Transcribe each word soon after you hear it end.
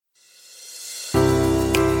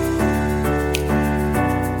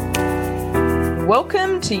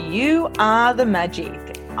Welcome to You Are the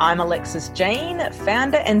Magic. I'm Alexis Jane,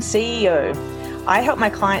 founder and CEO. I help my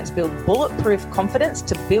clients build bulletproof confidence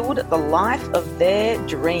to build the life of their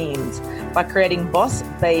dreams by creating boss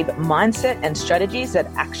babe mindset and strategies that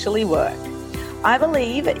actually work. I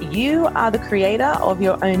believe you are the creator of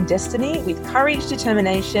your own destiny with courage,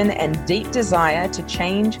 determination, and deep desire to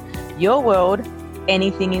change your world.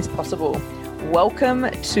 Anything is possible.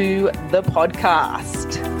 Welcome to the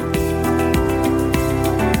podcast.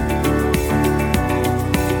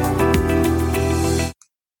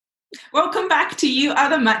 Welcome back to You Are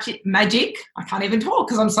the Magic. I can't even talk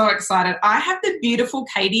because I'm so excited. I have the beautiful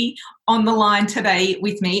Katie on the line today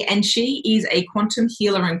with me, and she is a quantum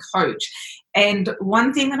healer and coach. And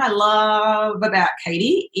one thing that I love about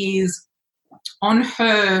Katie is on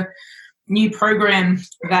her new program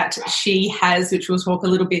that she has, which we will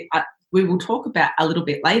talk about a little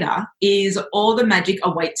bit later, is All the Magic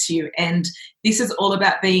Awaits You. And this is all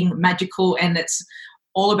about being magical, and it's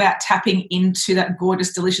all about tapping into that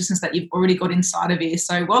gorgeous deliciousness that you've already got inside of you.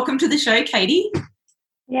 So welcome to the show, Katie.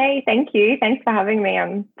 Yay, thank you. Thanks for having me.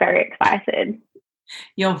 I'm very excited.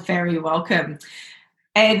 You're very welcome.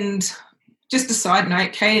 And just a side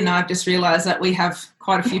note, Katie and I have just realised that we have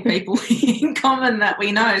quite a few people in common that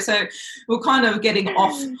we know. So we're kind of getting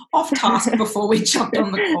off task before we jumped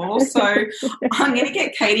on the call. So I'm going to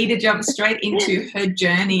get Katie to jump straight into her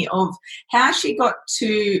journey of how she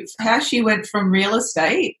went from real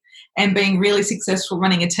estate and being really successful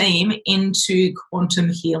running a team into quantum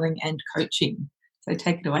healing and coaching. So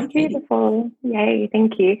take it away, Katie. Beautiful. Yay,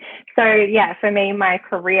 thank you. So yeah, for me, my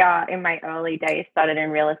career in my early days started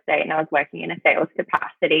in real estate, and I was working in a sales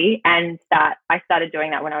capacity, and that I started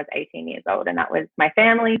doing that when I was 18 years old, and that was my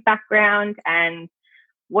family's background. And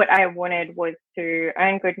what I wanted was to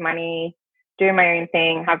earn good money, do my own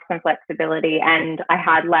thing, have some flexibility, and I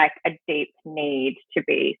had like a deep need to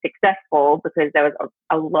be successful because there was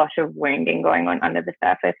a lot of wounding going on under the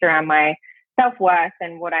surface around my self-worth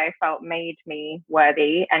and what I felt made me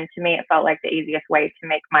worthy. And to me, it felt like the easiest way to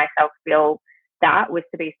make myself feel that was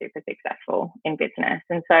to be super successful in business.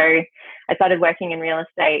 And so I started working in real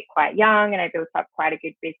estate quite young, and I built up quite a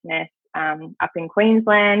good business up in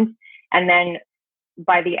Queensland. And then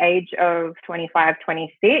by the age of 25,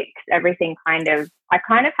 26, everything I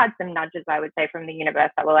kind of had some nudges, I would say, from the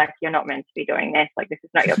universe that were like, you're not meant to be doing this. Like, this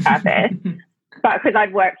is not your purpose. But because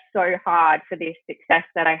I'd worked so hard for this success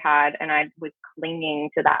that I had, and I was clinging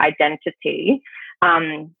to that identity,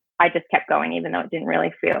 I just kept going, even though it didn't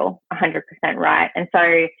really feel 100% right. And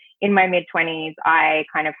so in my mid-20s, I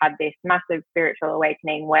kind of had this massive spiritual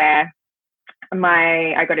awakening where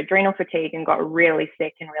I got adrenal fatigue and got really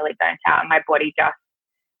sick and really burnt out. And my body just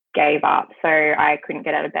gave up. So I couldn't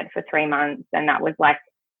get out of bed for 3 months. And that was like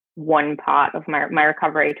one part of my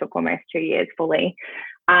recovery. Took almost 2 years fully.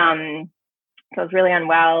 So I was really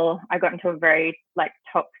unwell. I got into a very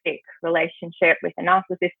toxic relationship with a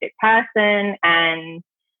narcissistic person, and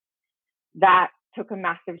that took a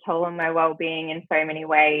massive toll on my well-being in so many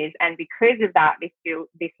ways. And because of that,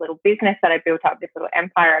 this little business that I built up, this little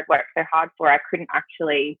empire I'd worked so hard for, I couldn't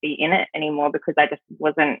actually be in it anymore because I just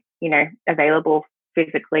wasn't, available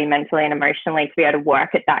physically, mentally, and emotionally to be able to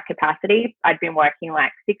work at that capacity. I'd been working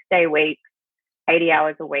 6-day weeks, 80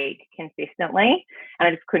 hours a week consistently, and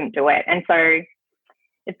I just couldn't do it. And so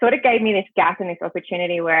it sort of gave me this gap and this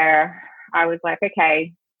opportunity where I was like,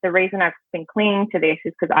 okay, the reason I've been clinging to this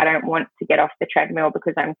is because I don't want to get off the treadmill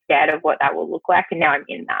because I'm scared of what that will look like. And now I'm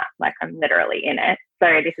in that, I'm literally in it.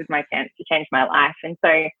 So this is my chance to change my life. And so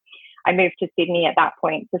I moved to Sydney at that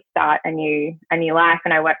point to start a new life.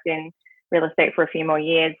 And I worked in real estate for a few more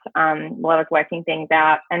years while I was working things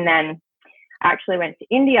out. And then I actually went to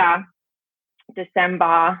India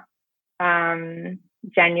December,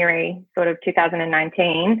 January, sort of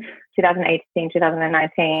 2019,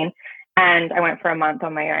 and I went for a month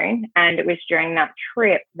on my own. And it was during that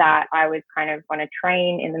trip that I was kind of on a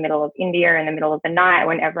train in the middle of India in the middle of the night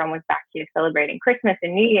when everyone was back here celebrating Christmas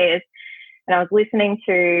and New Year's. And I was listening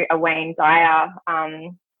to a Wayne Dyer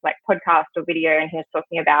podcast or video, and he was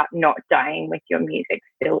talking about not dying with your music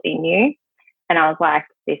still in you. And I was like,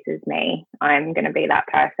 this is me. I'm going to be that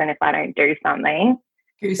person if I don't do something.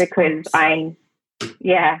 Goosebumps. Because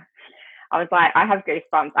I was like, I have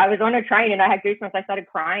goosebumps. I was on a train and I had goosebumps. I started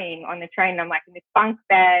crying on the train. I'm in this bunk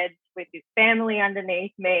bed with this family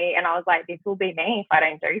underneath me. And I was like, this will be me if I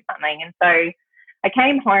don't do something. And so I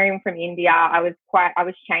came home from India. I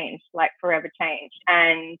was changed, forever changed.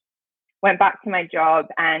 And went back to my job,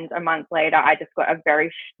 and a month later, I just got a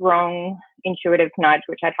very strong intuitive nudge,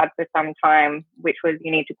 which I'd had for some time, which was,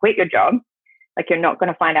 you need to quit your job. Like, you're not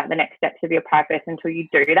going to find out the next steps of your purpose until you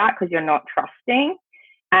do that, because you're not trusting,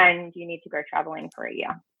 and you need to go traveling for a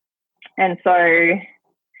year. And so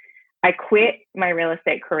I quit my real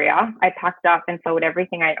estate career. I packed up and sold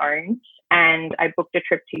everything I owned, and I booked a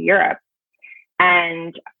trip to Europe.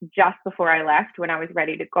 And just before I left, when I was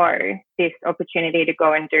ready to go, this opportunity to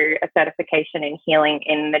go and do a certification in healing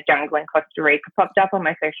in the jungle in Costa Rica popped up on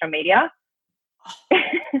my social media.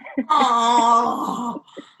 Oh.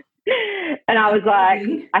 And I was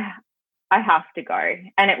like, I have to go.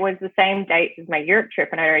 And it was the same date as my Europe trip,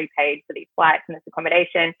 and I already paid for these flights and this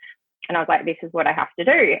accommodation. And I was like, this is what I have to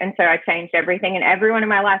do. And so I changed everything, and everyone in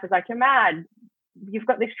my life was like, you're mad. You've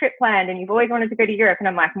got this trip planned and you've always wanted to go to Europe. And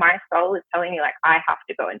I'm like, my soul is telling me, like, I have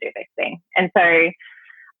to go and do this thing. And so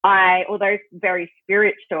although it's very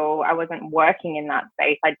spiritual, I wasn't working in that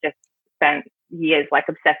space. I just spent years like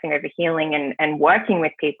obsessing over healing and working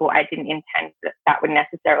with people. I didn't intend that would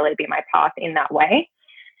necessarily be my path in that way.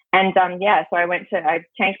 And so I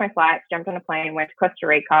changed my flights, jumped on a plane, went to Costa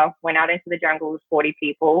Rica, went out into the jungle with 40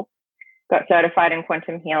 people, got certified in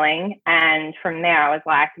quantum healing. And from there, I was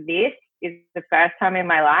like, this is the first time in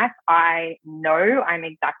my life I know I'm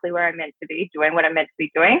exactly where I'm meant to be, doing what I'm meant to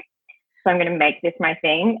be doing. So I'm going to make this my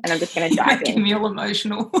thing, and I'm just going to dive in. Making me all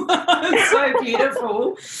emotional. It's so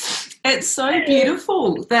beautiful. It's so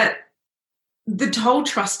beautiful that the whole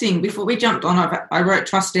trusting, before we jumped on, I wrote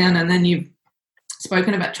trust down, and then you've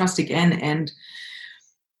spoken about trust again, and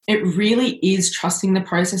it really is trusting the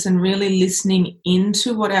process and really listening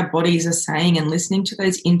into what our bodies are saying and listening to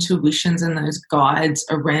those intuitions and those guides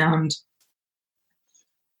around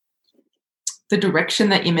the direction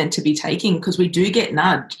that you're meant to be taking, because we do get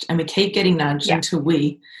nudged, and we keep getting nudged until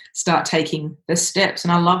we start taking the steps.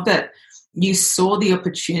 And I love that you saw the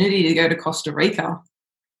opportunity to go to Costa Rica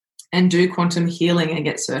and do quantum healing and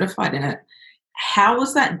get certified in it. How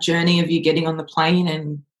was that journey of you getting on the plane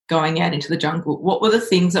and going out into the jungle? What were the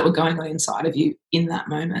things that were going on inside of you in that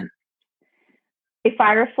moment? If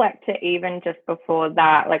I reflect to even just before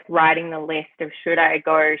that, like writing the list of should I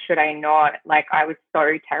go, should I not, like I was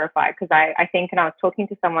so terrified, because I think, and I was talking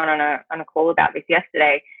to someone on a call about this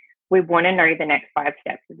yesterday, we want to know the next 5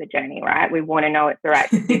 steps of the journey, right? We want to know it's the right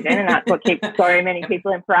decision. And that's what keeps so many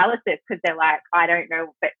people in paralysis, because they're like, I don't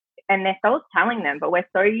know, and their soul's telling them, but we're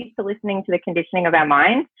so used to listening to the conditioning of our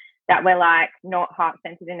mind that we're like not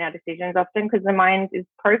heart-centered in our decisions often, because the mind is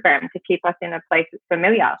programmed to keep us in a place that's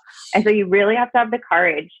familiar. And so you really have to have the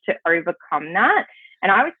courage to overcome that.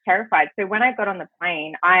 And I was terrified. So when I got on the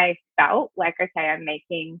plane, I felt like, okay, I'm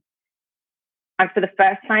for the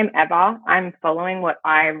first time ever, I'm following what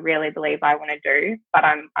I really believe I want to do, but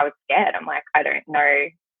I was scared. I'm like, I don't know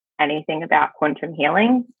anything about quantum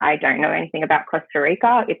healing. I don't know anything about Costa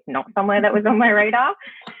Rica. It's not somewhere that was on my radar.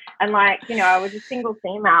 And like, I was a single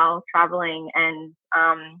female traveling. And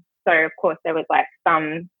so of course there was like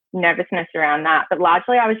some nervousness around that. But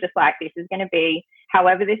largely I was just like, this is going to be,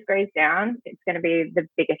 however this goes down, it's going to be the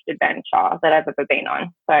biggest adventure that I've ever been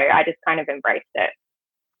on. So I just kind of embraced it.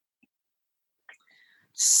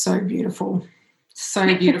 So beautiful.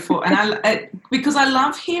 So beautiful. And because I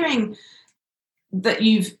love hearing that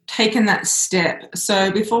you've taken that step.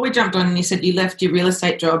 So before we jumped on, you said you left your real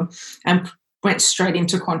estate job and went straight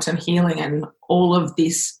into quantum healing and all of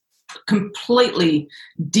this completely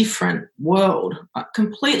different world,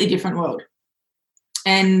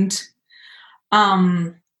 And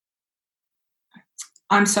I'm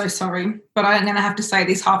so sorry, but I'm going to have to say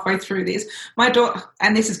this halfway through this. My daughter,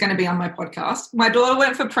 and this is going to be on my podcast, my daughter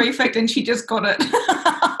went for prefect and she just got it.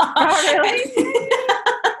 Oh, really?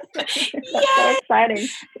 That's so exciting.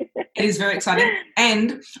 It is very exciting.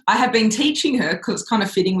 And I have been teaching her, because it's kind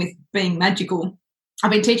of fitting with being magical,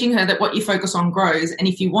 I've been teaching her that what you focus on grows, and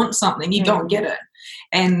if you want something, you go and get it.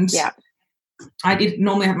 And I did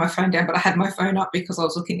normally have my phone down, but I had my phone up because I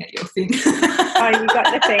was looking at your thing. Oh, you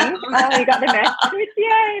got the thing? Oh, you got the message?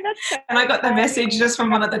 Yay, that's so And I got the message just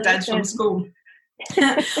from one of the dads from school.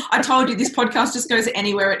 I told you this podcast just goes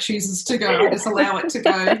anywhere it chooses to go. I just allow it to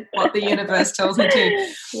go what the universe tells me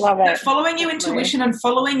to. Love it. But following your intuition and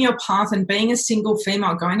following your path and being a single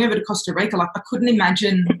female going over to Costa Rica, like I couldn't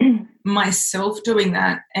imagine myself doing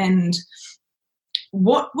that. And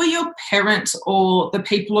what were your parents or the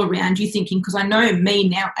people around you thinking? Because I know me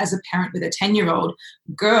now as a parent with a 10-year-old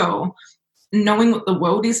girl, knowing what the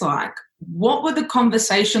world is like, what were the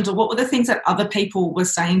conversations or what were the things that other people were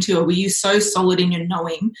saying to you? Or were you so solid in your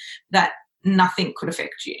knowing that nothing could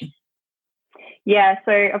affect you? Yeah,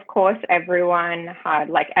 so of course everyone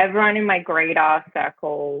in my greater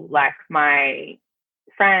circle, like my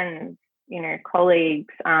friends,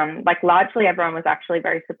 colleagues, largely everyone was actually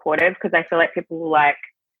very supportive, because I feel like people were like,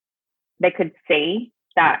 they could see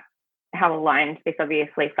that how aligned this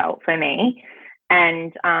obviously felt for me.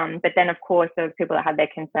 And but then of course there was people that had their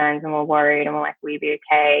concerns and were worried and were like, will you be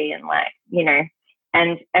okay? And like, you know,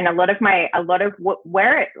 and a lot of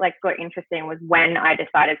where it like got interesting was when I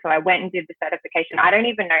decided. So I went and did the certification. I don't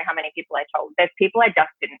even know how many people I told. There's people I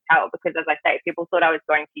just didn't tell because, as I say, people thought I was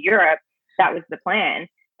going to Europe. That was the plan.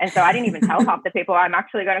 And so I didn't even tell half the people I'm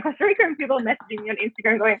actually going to Costa Rica, and people messaging me on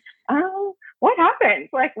Instagram going, oh, what happened?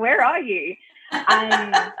 Like, where are you? Love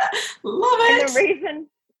it.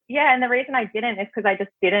 And the reason I didn't is because I just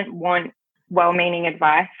didn't want well-meaning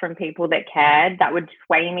advice from people that cared that would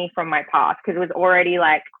sway me from my path, because it was already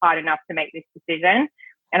like hard enough to make this decision.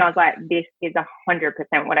 And I was like, this is 100%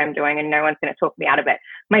 what I'm doing and no one's going to talk me out of it.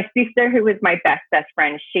 My sister, who was my best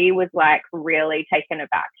friend, she was like really taken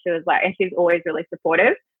aback. She was like, and she's always really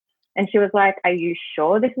supportive. And she was like, are you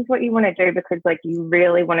sure this is what you want to do? Because like you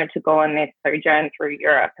really wanted to go on this sojourn through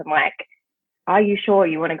Europe. And like, are you sure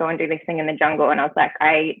you want to go and do this thing in the jungle? And I was like,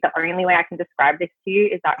 the only way I can describe this to you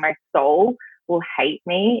is that my soul will hate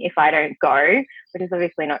me if I don't go, which is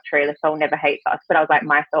obviously not true. The soul never hates us. But I was like,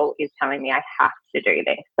 my soul is telling me I have to do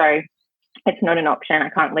this. So it's not an option. I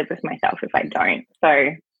can't live with myself if I don't.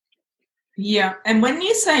 So yeah. And when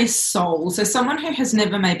you say soul, so someone who has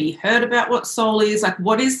never maybe heard about what soul is, like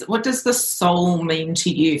what does the soul mean to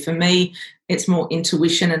you? For me, it's more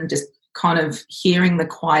intuition and just kind of hearing the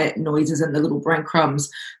quiet noises and the little breadcrumbs.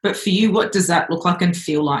 But for you, what does that look like and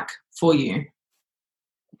feel like for you?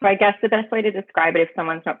 So I guess the best way to describe it, if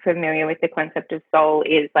someone's not familiar with the concept of soul,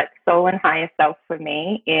 is like soul and higher self for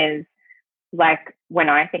me is like when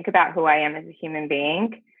I think about who I am as a human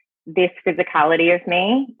being, this physicality of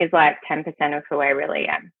me is like 10% of who I really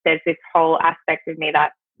am. There's this whole aspect of me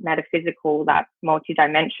that's metaphysical, that's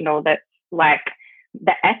multidimensional, that's like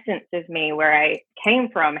the essence of me, where I came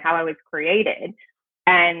from, how I was created.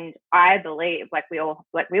 And I believe like we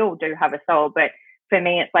all do have a soul, but for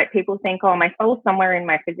me, it's like people think, oh, my soul's somewhere in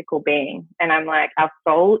my physical being. And I'm like, our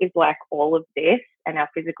soul is like all of this, and our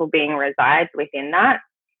physical being resides within that.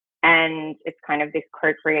 And it's kind of this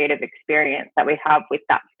co-creative experience that we have with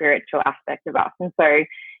that spiritual aspect of us. And so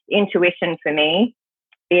intuition for me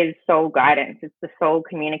is soul guidance. It's the soul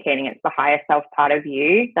communicating. It's the higher self part of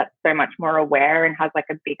you that's so much more aware and has like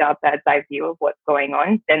a bigger bird's eye view of what's going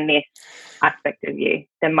on than this aspect of you,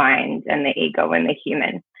 the mind and the ego and the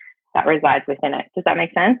human that resides within it. Does that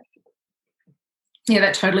make sense? Yeah,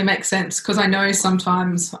 that totally makes sense, because I know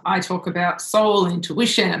sometimes I talk about soul,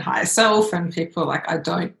 intuition and higher self, and people are like, I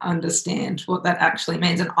don't understand what that actually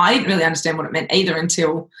means. And I didn't really understand what it meant either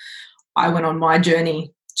until I went on my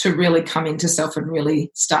journey to really come into self and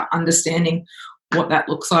really start understanding what that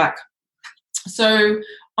looks like. So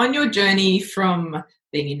on your journey from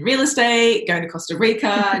being in real estate, going to Costa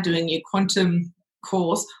Rica, doing your quantum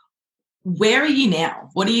course, where are you now?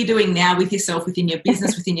 What are you doing now with yourself, within your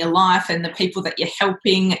business, within your life, and the people that you're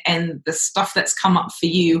helping, and the stuff that's come up for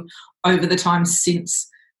you over the time since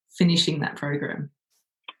finishing that program?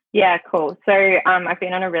 Yeah, cool. So I've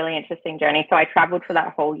been on a really interesting journey. So I traveled for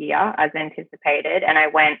that whole year as anticipated, and I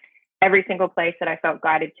went every single place that I felt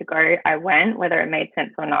guided to go. I went, whether it made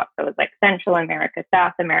sense or not. So it was like Central America,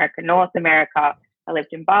 South America, North America. I lived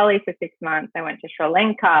in Bali for 6 months. I went to Sri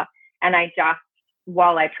Lanka, and I just,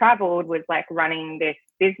 while I traveled, was like running this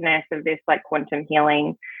business of this like quantum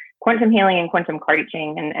healing and quantum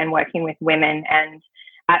coaching and working with women. And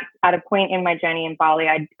at a point in my journey in Bali,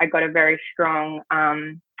 I got a very strong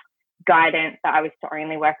guidance that I was to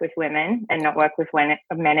only work with women and not work with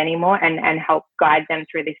men anymore, and help guide them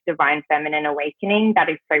through this divine feminine awakening that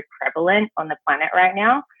is so prevalent on the planet right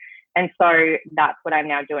now. And so that's what I'm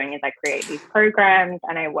now doing, is I create these programs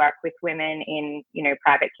and I work with women in,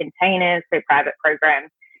 private containers, so private programs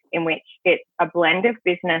in which it's a blend of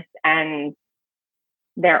business and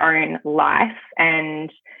their own life. And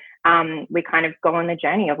we kind of go on the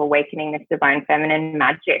journey of awakening this divine feminine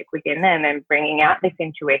magic within them and bringing out this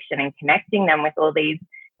intuition and connecting them with all these,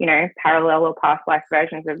 parallel or past life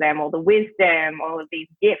versions of them, all the wisdom, all of these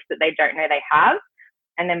gifts that they don't know they have.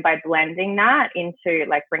 And then by blending that into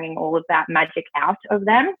like bringing all of that magic out of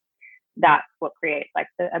them, that's what creates like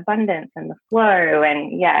the abundance and the flow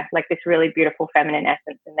and like this really beautiful feminine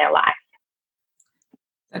essence in their life.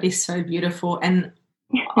 That is so beautiful. And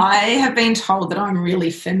I have been told that I'm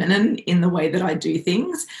really feminine in the way that I do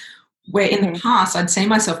things, where in the past I'd seen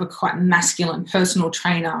myself a quite masculine personal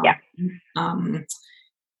trainer,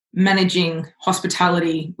 managing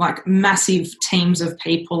hospitality, like massive teams of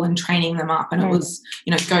people and training them up. And it was,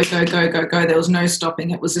 go, go, go, go, go. There was no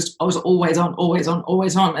stopping. It was just, I was always on, always on,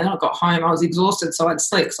 always on. And I got home, I was exhausted, so I'd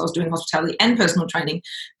sleep. So I was doing hospitality and personal training.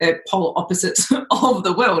 They're polar opposites of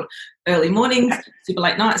the world. Early mornings, super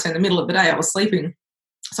late nights, so in the middle of the day I was sleeping.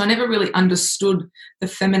 So I never really understood the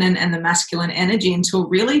feminine and the masculine energy until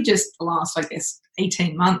really just the last,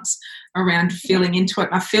 18 months around feeling into it.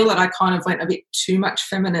 And I feel that I kind of went a bit too much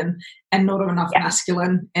feminine and not enough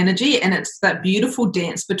masculine energy. And it's that beautiful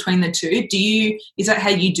dance between the two. Is that how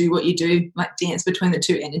you do what you do, like dance between the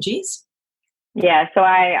two energies? Yeah, so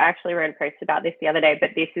I actually wrote a post about this the other day,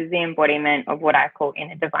 but this is the embodiment of what I call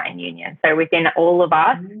inner divine union. So within all of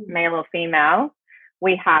us, male or female,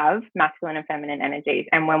 we have masculine and feminine energies.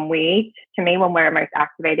 And when we're most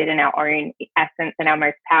activated in our own essence and our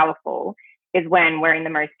most powerful is when we're in the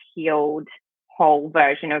most healed, whole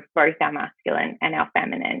version of both our masculine and our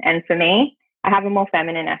feminine. And for me, I have a more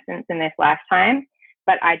feminine essence in this lifetime,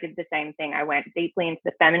 but I did the same thing. I went deeply into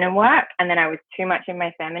the feminine work, and then I was too much in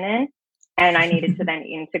my feminine, and I needed to then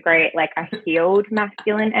integrate like a healed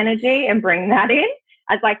masculine energy and bring that in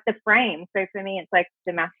as like the frame. So for me, it's like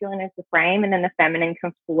the masculine is the frame, and then the feminine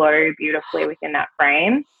can flow beautifully within that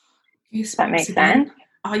frame. Does that make sense?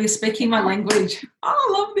 Oh, you're speaking my language. Oh,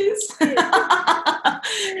 I love this.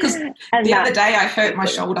 Because the other day I hurt my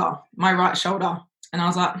shoulder, my right shoulder, and I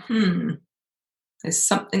was like, there's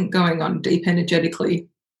something going on deep energetically.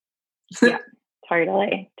 Yeah,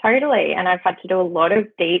 totally. And I've had to do a lot of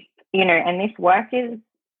deep, and this work is,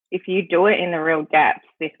 if you do it in the real depths,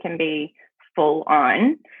 this can be full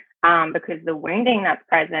on. Because the wounding that's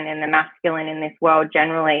present in the masculine in this world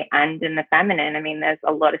generally and in the feminine, I mean, there's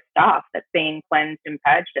a lot of stuff that's being cleansed and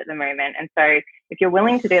purged at the moment. And so if you're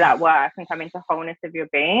willing to do that work and come into wholeness of your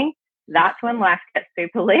being, that's when life gets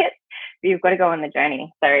super lit. But you've got to go on the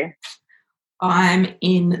journey. So I'm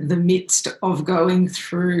in the midst of going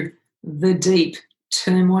through the deep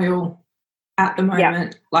turmoil at the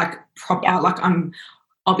moment, like proper, like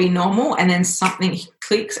I'll be normal and then something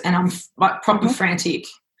clicks and I'm like proper frantic.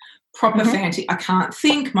 Frantic. I can't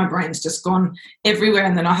think. My brain's just gone everywhere,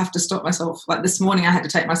 and then I have to stop myself. Like this morning, I had to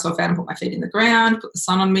take myself out and put my feet in the ground, put the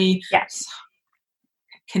sun on me,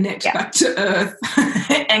 connect back to earth,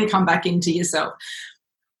 and come back into yourself.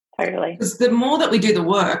 Totally. Because the more that we do the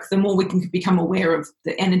work, the more we can become aware of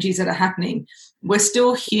the energies that are happening. We're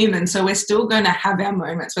still human, so we're still going to have our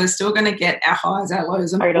moments. We're still going to get our highs, our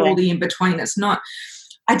lows, and all the in between. It's not,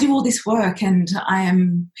 I do all this work and I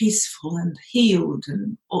am peaceful and healed,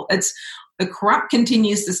 and it's the crap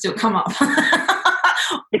continues to still come up.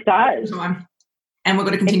 It does. And we've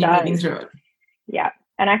got to continue moving through it. Yeah.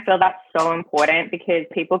 And I feel that's so important, because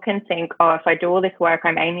people can think, oh, if I do all this work,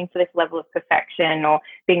 I'm aiming for this level of perfection or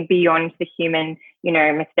being beyond the human,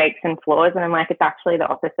 mistakes and flaws. And I'm like, it's actually the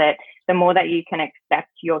opposite. The more that you can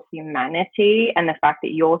accept your humanity and the fact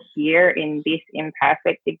that you're here in this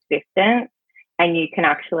imperfect existence, and you can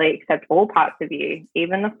actually accept all parts of you,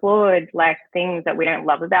 even the flawed, like things that we don't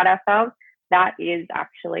love about ourselves, that is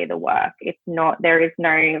actually the work. It's not, there is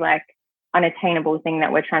no like unattainable thing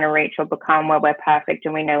that we're trying to reach or become where we're perfect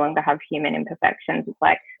and we no longer have human imperfections. It's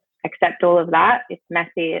like, accept all of that. It's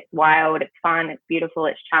messy, it's wild, it's fun, it's beautiful,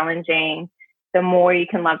 it's challenging. The more you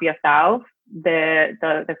can love yourself,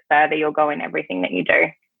 the further you'll go in everything that you do.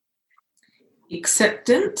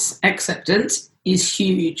 Acceptance is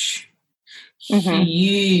huge.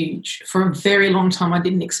 Huge. For a very long time I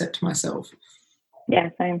didn't accept myself. Yeah,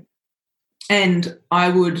 same. And I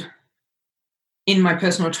would, in my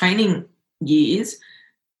personal training years,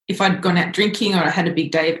 if I'd gone out drinking or I had a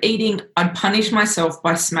big day of eating, I'd punish myself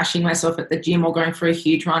by smashing myself at the gym or going for a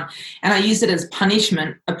huge run. And I used it as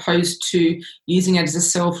punishment opposed to using it as a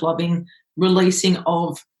self-loving releasing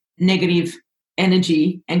of negative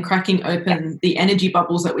energy and cracking open the energy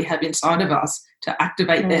bubbles that we have inside of us to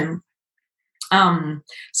activate them.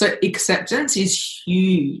 So acceptance is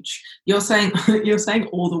huge. You're saying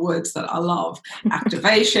all the words that I love.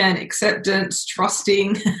 Activation, acceptance,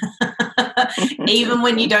 trusting. Even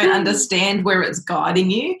when you don't understand where it's guiding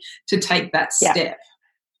you, to take that step.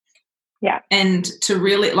 Yeah. And to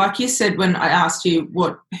really, like you said, when I asked you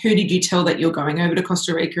who did you tell that you're going over to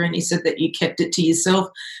Costa Rica, and you said that you kept it to yourself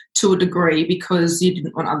to a degree because you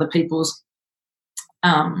didn't want other people's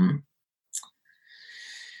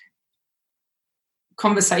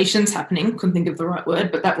conversations happening, couldn't think of the right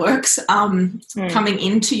word, but that works, coming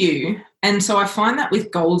into you. And so I find that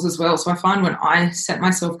with goals as well. So I find when I set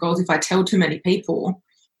myself goals, if I tell too many people,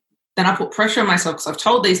 then I put pressure on myself because I've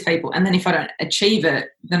told these people, and then if I don't achieve it,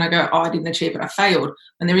 then I go, oh, I didn't achieve it, I failed.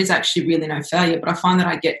 And there is actually really no failure, but I find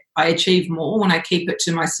that I achieve more when I keep it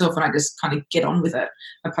to myself and I just kind of get on with it,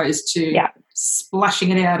 opposed to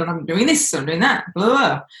splashing it out and I'm doing this, I'm doing that, blah,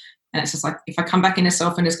 blah. And it's just like, if I come back into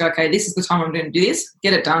self and just go, okay, this is the time I'm going to do this,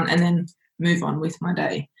 get it done, and then move on with my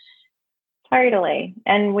day. Totally.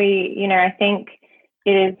 And I think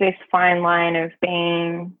it is this fine line of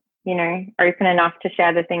being, open enough to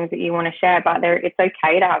share the things that you want to share, but it's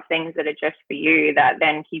okay to have things that are just for you that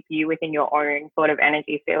then keep you within your own sort of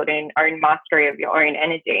energy field and own mastery of your own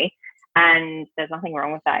energy. And there's nothing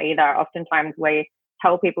wrong with that either. Oftentimes we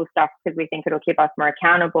tell people stuff because we think it'll keep us more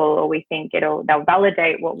accountable, or we think they'll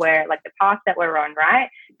validate what we're like, the path that we're on, right?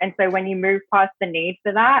 And so when you move past the need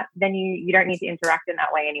for that, then you don't need to interact in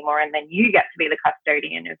that way anymore, and then you get to be the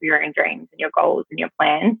custodian of your own dreams and your goals and your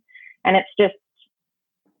plans. And it's just,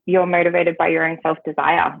 you're motivated by your own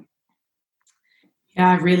self-desire. Yeah,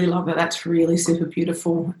 I really love it. That's really super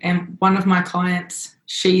beautiful. And one of my clients,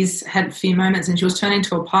 she's had a few moments and she was turning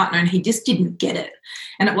to a partner and he just didn't get it.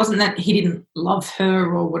 And it wasn't that he didn't love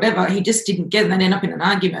her or whatever. He just didn't get it. And they'd end up in an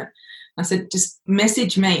argument. I said, just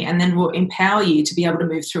message me and then we'll empower you to be able to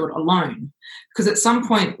move through it alone. Because at some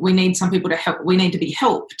point we need some people to help. We need to be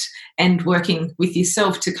helped, and working with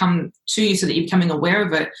yourself to come to you so that you're becoming aware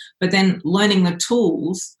of it, but then learning the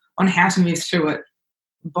tools on how to move through it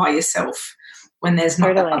by yourself when there's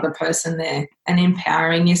not that other person there, and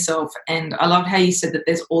empowering yourself. And I love how you said that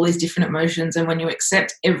there's all these different emotions, and when you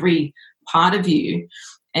accept every part of you,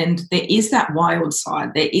 and there is that wild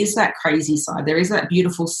side, there is that crazy side, there is that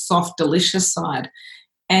beautiful, soft, delicious side.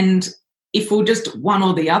 And if we're just one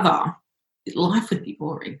or the other, life would be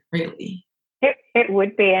boring, really. It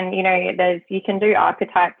would be. And, you can do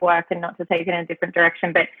archetype work, and not to take it in a different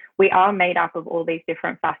direction, but we are made up of all these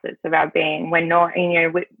different facets of our being. We're not,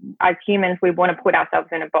 as humans, we want to put ourselves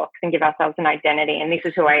in a box and give ourselves an identity. And this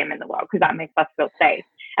is who I am in the world, because that makes us feel safe.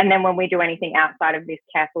 And then when we do anything outside of this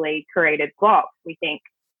carefully created box, we think,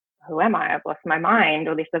 who am I? I've lost my mind,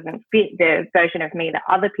 or this doesn't fit the version of me that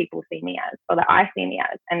other people see me as, or that I see me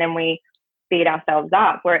as. And then we beat ourselves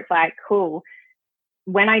up, where it's like, cool.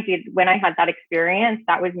 When I had that experience,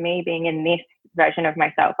 that was me being in this version of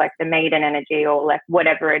myself, like the maiden energy, or like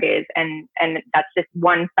whatever it is. And that's just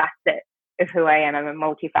one facet of who I am. I'm a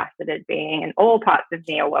multifaceted being, and all parts of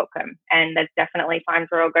me are welcome. And there's definitely times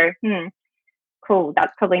where I'll go, cool,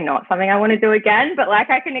 that's probably not something I want to do again. But like,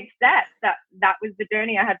 I can accept that was the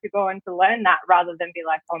journey I had to go on to learn that, rather than be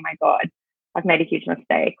like, oh my God, I've made a huge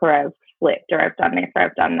mistake, or I've slipped, or I've done this, or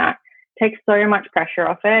I've done that. Takes so much pressure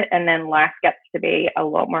off it, and then life gets to be a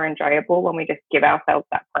lot more enjoyable when we just give ourselves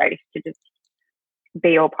that grace to just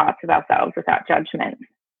be all parts of ourselves without judgment.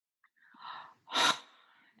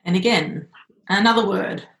 And again, another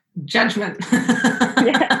word, judgment.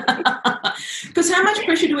 Because how much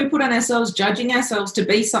pressure do we put on ourselves, judging ourselves to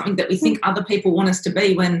be something that we think other people want us to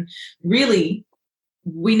be, when really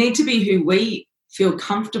we need to be who we feel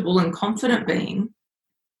comfortable and confident being.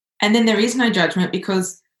 And then there is no judgment,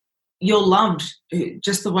 because you're loved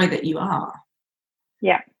just the way that you are.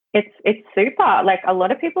 Yeah, it's super. Like, a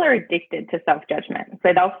lot of people are addicted to self-judgment.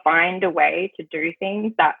 So they'll find a way to do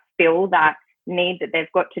things that fill that need that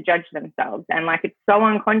they've got to judge themselves. And like, it's so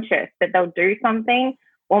unconscious that they'll do something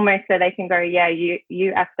almost so they can go, yeah, you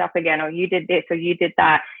effed up again, or you did this, or you did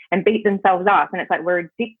that, and beat themselves up. And it's like, we're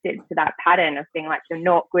addicted to that pattern of being like, you're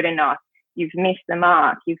not good enough, you've missed the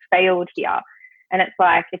mark, you've failed here. And it's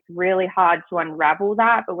like, it's really hard to unravel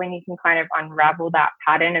that. But when you can kind of unravel that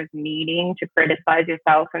pattern of needing to criticize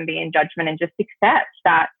yourself and be in judgment, and just accept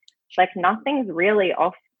that, like, nothing's really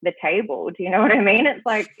off the table. Do you know what I mean? It's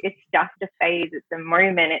like, it's just a phase. It's a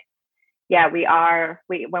moment.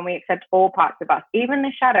 When we accept all parts of us, even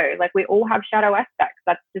the shadow, like, we all have shadow aspects.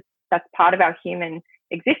 That's part of our human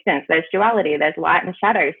existence. There's duality, there's light and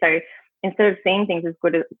shadow. So instead of seeing things as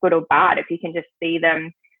good or bad, if you can just see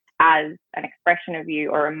them as an expression of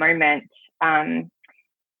you, or a moment,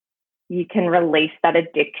 you can release that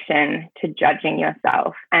addiction to judging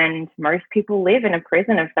yourself. And most people live in a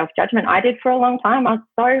prison of self-judgment. I did for a long time. I was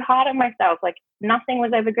so hard on myself. Like, nothing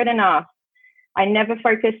was ever good enough. I never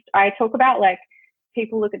focused. I talk about, like,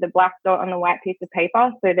 people look at the black dot on the white piece of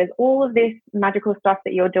paper. So there's all of this magical stuff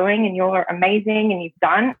that you're doing, and you're amazing, and you've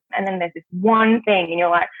done. And then there's this one thing, and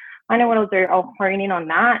you're like, I know what I'll do. I'll hone in on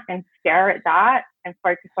that and stare at that and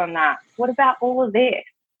focus on that. What about all of this?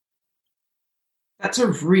 That's a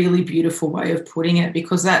really beautiful way of putting it,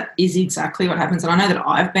 because that is exactly what happens. And I know that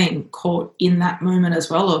I've been caught in that moment as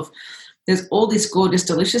well, of there's all this gorgeous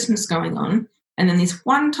deliciousness going on, and then this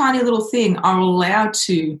one tiny little thing I'm allowed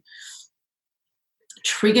to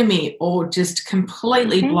trigger me or just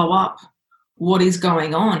completely blow up what is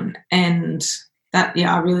going on. And that,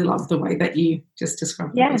 I really love the way that you just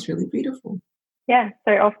described it. It's really beautiful. Yeah,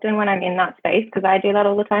 so often when I'm in that space, because I do that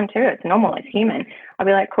all the time too, it's normal, it's human. I'll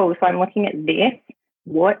be like, cool, so I'm looking at this.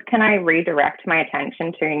 What can I redirect my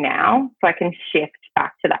attention to now so I can shift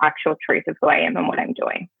back to the actual truth of who I am and what I'm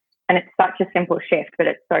doing? And it's such a simple shift, but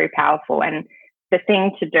it's so powerful. And the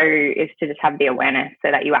thing to do is to just have the awareness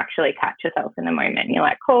so that you actually catch yourself in the moment. And you're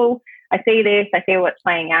like, cool, I see this, I see what's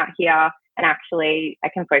playing out here. And actually I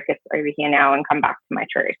can focus over here now and come back to my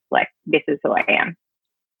truth. Like, this is who I am.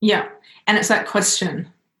 Yeah. And it's that question,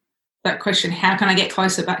 how can I get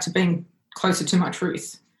closer back to being closer to my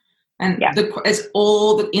truth? And it's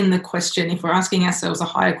all in the question. If we're asking ourselves a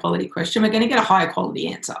higher quality question, we're going to get a higher quality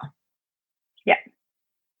answer. Yeah.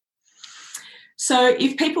 So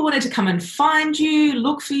if people wanted to come and find you,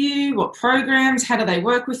 look for you, what programs, how do they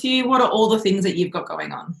work with you? What are all the things that you've got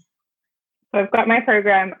going on? So I've got my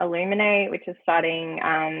program Illuminate, which is starting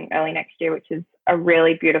early next year, which is a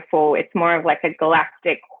really beautiful, it's more of like a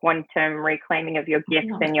galactic quantum reclaiming of your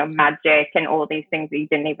gifts and your magic and all these things that you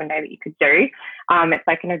didn't even know that you could do. It's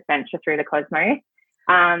like an adventure through the cosmos.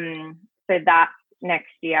 So that's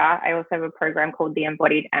next year. I also have a program called The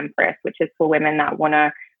Embodied Empress, which is for women that want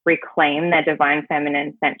to reclaim their divine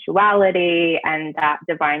feminine sensuality and that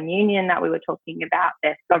divine union that we were talking about,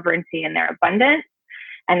 their sovereignty and their abundance.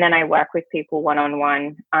 And then I work with people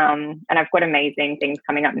one-on-one, and I've got amazing things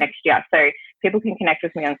coming up next year. So people can connect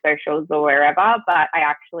with me on socials or wherever, but I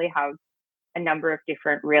actually have a number of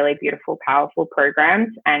different really beautiful, powerful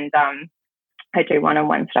programs, and I do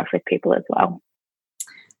one-on-one stuff with people as well.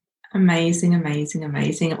 Amazing, amazing,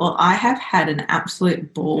 amazing. Well, I have had an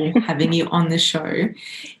absolute ball having you on the show.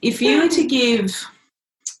 If you were to give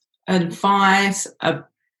advice, a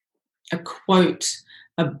quote,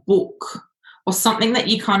 a book, or something that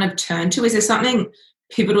you kind of turn to, is there something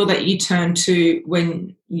pivotal that you turn to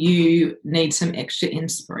when you need some extra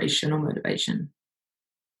inspiration or motivation?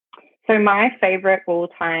 So my favorite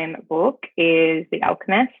all-time book is The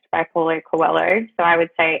Alchemist by Paulo Coelho. So I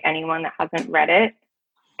would say anyone that hasn't read it,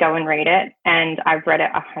 go and read it. And I've read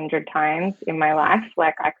it 100 times in my life.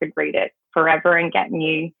 Like, I could read it forever and get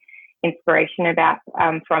new inspiration about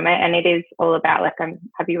from it. And it is all about, like,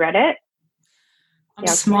 have you read it? I'm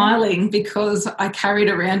smiling because I carry it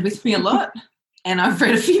around with me a lot and I've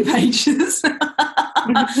read a few pages.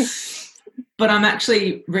 But I'm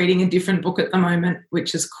actually reading a different book at the moment,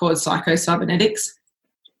 which is called Psycho-Cybernetics,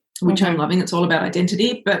 which I'm loving. It's all about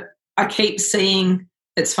identity. But I keep seeing,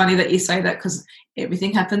 it's funny that you say that, because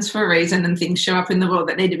everything happens for a reason and things show up in the world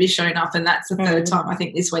that need to be shown up. And that's the third time I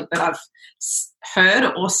think this week that I've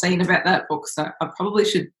heard or seen about that book. So I probably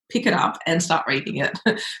should pick it up and start reading it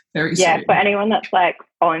very soon. Yeah, for anyone that's like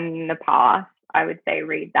on the path, I would say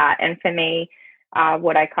read that. And for me,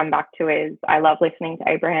 what I come back to is I love listening to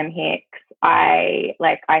Abraham Hicks. I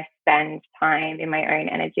spend time in my own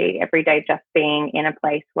energy every day just being in a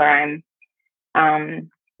place where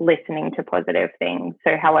I'm listening to positive things.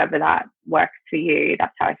 So however that works for you,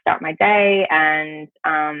 that's how I start my day. And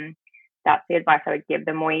that's the advice I would give.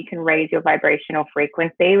 The more you can raise your vibrational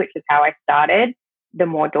frequency, which is how I started, the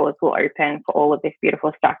more doors will open for all of this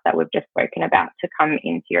beautiful stuff that we've just spoken about to come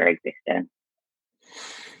into your existence.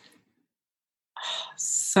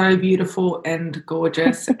 So beautiful and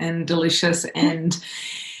gorgeous and delicious. And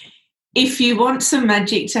if you want some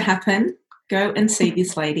magic to happen, go and see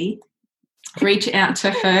this lady. Reach out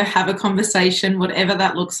to her, have a conversation, whatever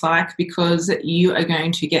that looks like, because you are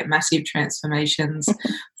going to get massive transformations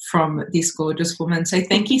from this gorgeous woman. So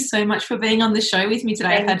thank you so much for being on the show with me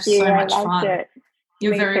today. I've had so much fun. It.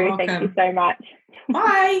 You're very welcome. Thank you so much.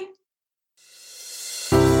 Bye.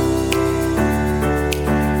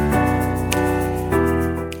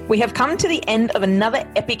 We have come to the end of another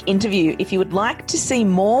epic interview. If you would like to see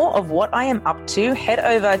more of what I am up to, head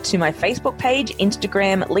over to my Facebook page,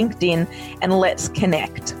 Instagram, LinkedIn, and let's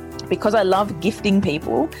connect. Because I love gifting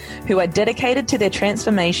people who are dedicated to their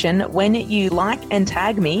transformation, when you like and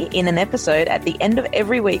tag me in an episode at the end of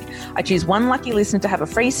every week, I choose one lucky listener to have a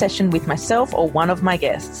free session with myself or one of my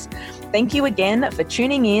guests. Thank you again for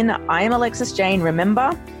tuning in. I am Alexis Jane.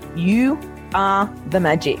 Remember, you are the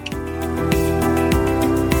magic.